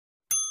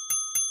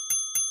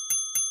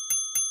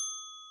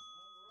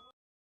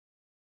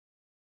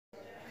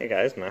Hey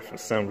guys, Matt from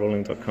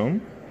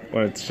Soundrolling.com.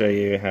 Wanted to show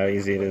you how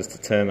easy it is to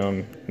turn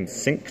on and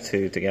sync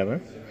two together.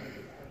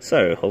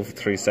 So, hold for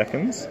 3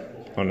 seconds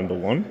on number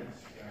 1,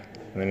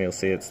 and then you'll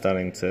see it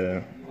starting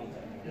to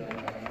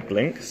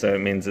blink, so it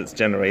means it's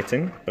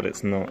generating, but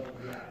it's not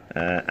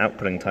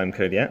outputting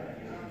timecode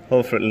yet.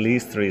 Hold for at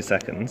least 3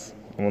 seconds,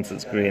 and once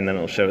it's green then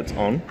it'll show it's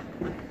on.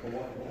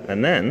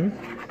 And then,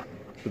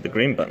 with the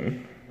green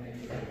button,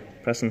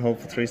 press and hold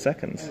for 3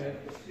 seconds.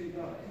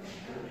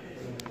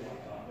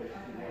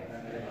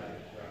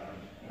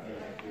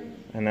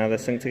 And now they're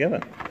synced together.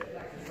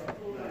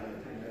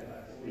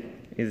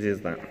 Easy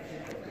as that.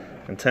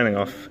 And turning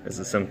off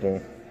is as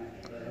simple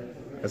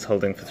as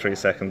holding for 3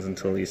 seconds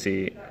until you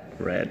see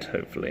red,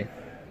 hopefully.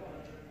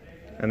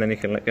 And then you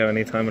can let go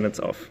anytime when it's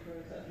off.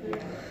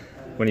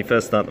 When you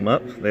first start them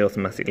up, they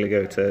automatically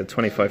go to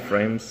 25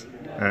 frames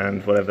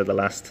and whatever the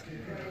last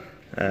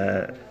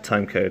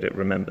time code it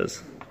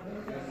remembers.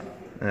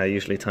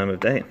 Usually time of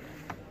day.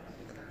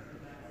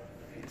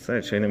 So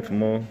tune in for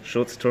more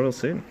short tutorials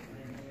soon.